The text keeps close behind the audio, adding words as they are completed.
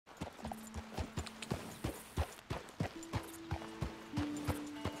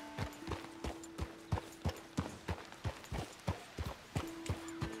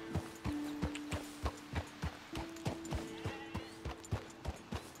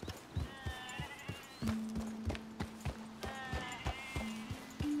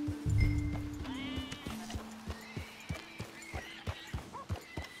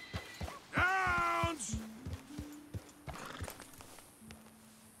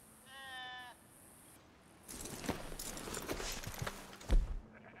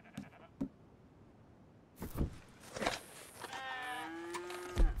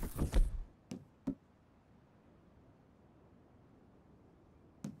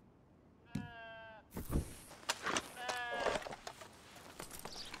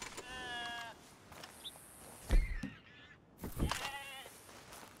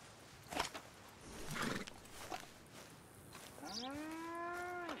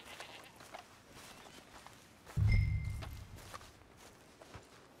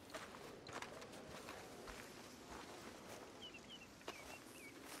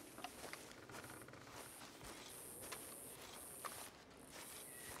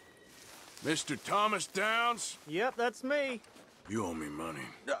Mr. Thomas Downs? Yep, that's me. You owe me money.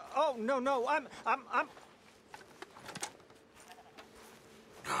 Oh, no, I'm...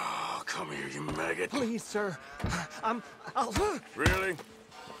 Oh, come here, you maggot. Please, sir. I'll... Really?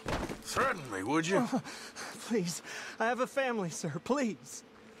 Threaten me, would you? Please, I have a family, sir, please.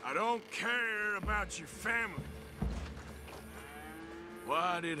 I don't care about your family.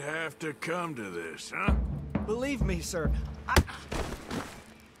 Why'd it have to come to this, huh? Believe me, sir,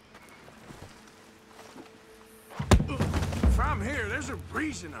 If I'm here, there's a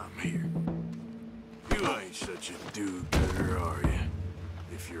reason I'm here. You ain't such a do-gooder, are you?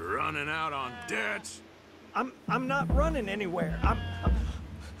 If you're running out on debts... I'm not running anywhere.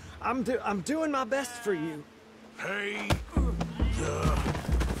 I'm doing my best for you. Pay the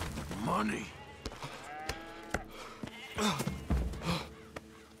money.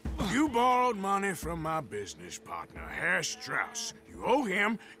 You borrowed money from my business partner, Herr Strauss. You owe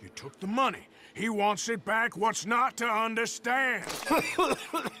him, you took the money. He wants it back, what's not to understand?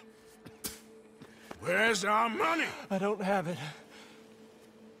 Where's our money? I don't have it.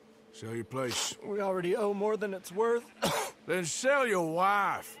 Sell your place. We already owe more than it's worth. Then sell your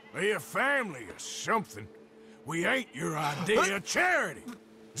wife, or your family, or something. We ain't your idea of charity.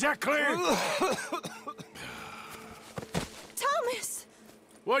 Is that clear? Thomas!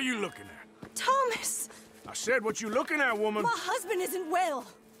 What are you looking at? Thomas! I said what you looking at, woman. My husband isn't well.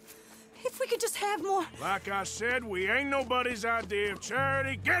 If we could just have more... Like I said, we ain't nobody's idea of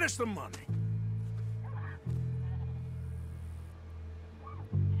charity. Get us the money.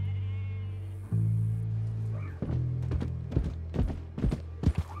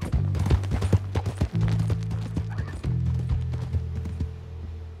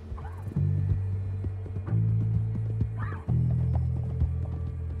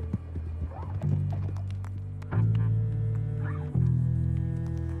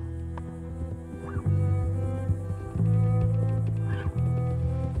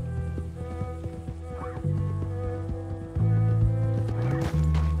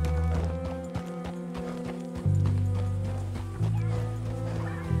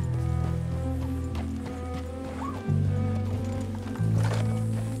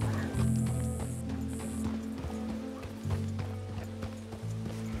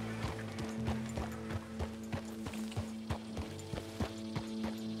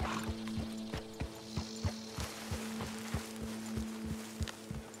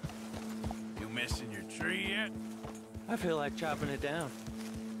 Missing your tree yet? I feel like chopping it down.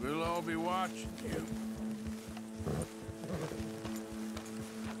 We'll all be watching you.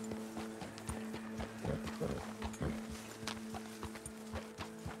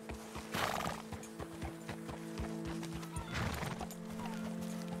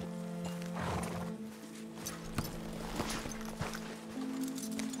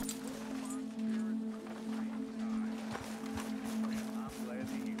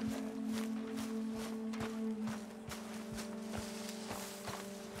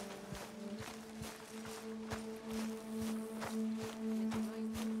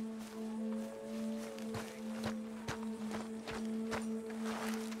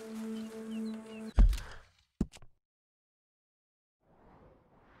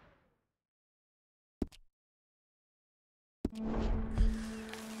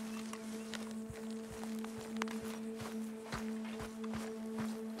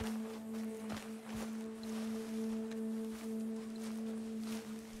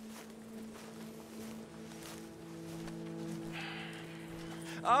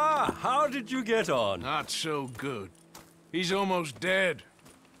 Ah, how did you get on? Not so good. He's almost dead.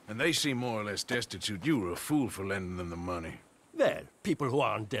 And they seem more or less destitute. You were a fool for lending them the money. Well, people who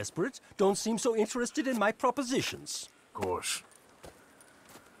aren't desperate don't seem so interested in my propositions. Of course.